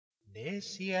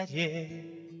Decía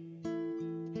ayer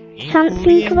y Something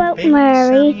jurí en about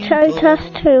Mary, pensamiento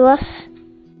Totus2us.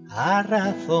 a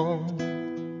razón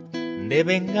de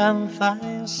venganza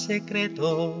en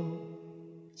secreto.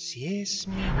 Si es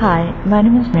mi Hi, my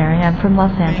name is Mary. I'm from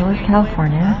Los Angeles,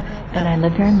 California, and I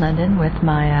live here in London with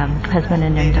my husband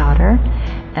and young daughter.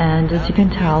 And as you can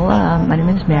tell, my name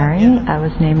is Mary. I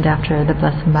was named after the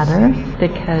Blessed Mother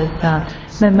because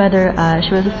my mother,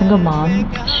 she was a single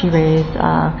mom. She raised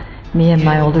me and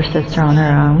my older sister on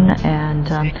her own, and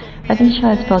I think she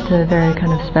always felt a very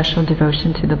kind of special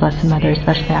devotion to the Blessed Mother,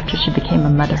 especially after she became a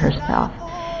mother herself.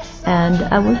 And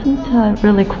I wasn't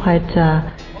really quite,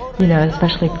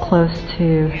 especially close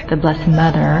to the Blessed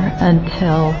Mother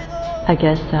until I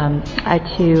guess I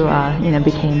too,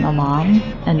 became a mom,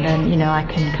 and then, I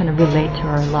can kind of relate to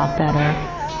her a lot better.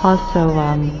 Also,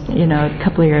 a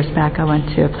couple of years back, I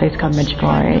went to a place called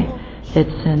Medjugorje.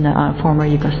 It's in former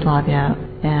Yugoslavia,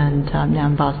 and now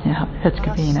in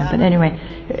Bosnia-Herzegovina. But anyway,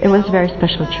 it was a very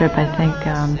special trip, I think,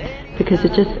 because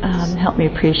it just helped me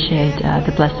appreciate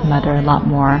the Blessed Mother a lot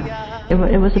more.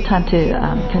 It was a time to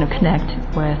kind of connect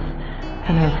with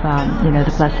kind of,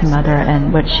 the Blessed Mother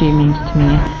and what she means to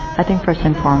me. I think first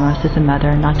and foremost as a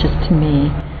mother, not just to me,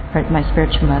 right, my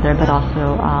spiritual mother, but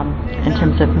also in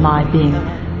terms of my being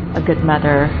a good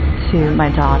mother to my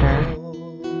daughter.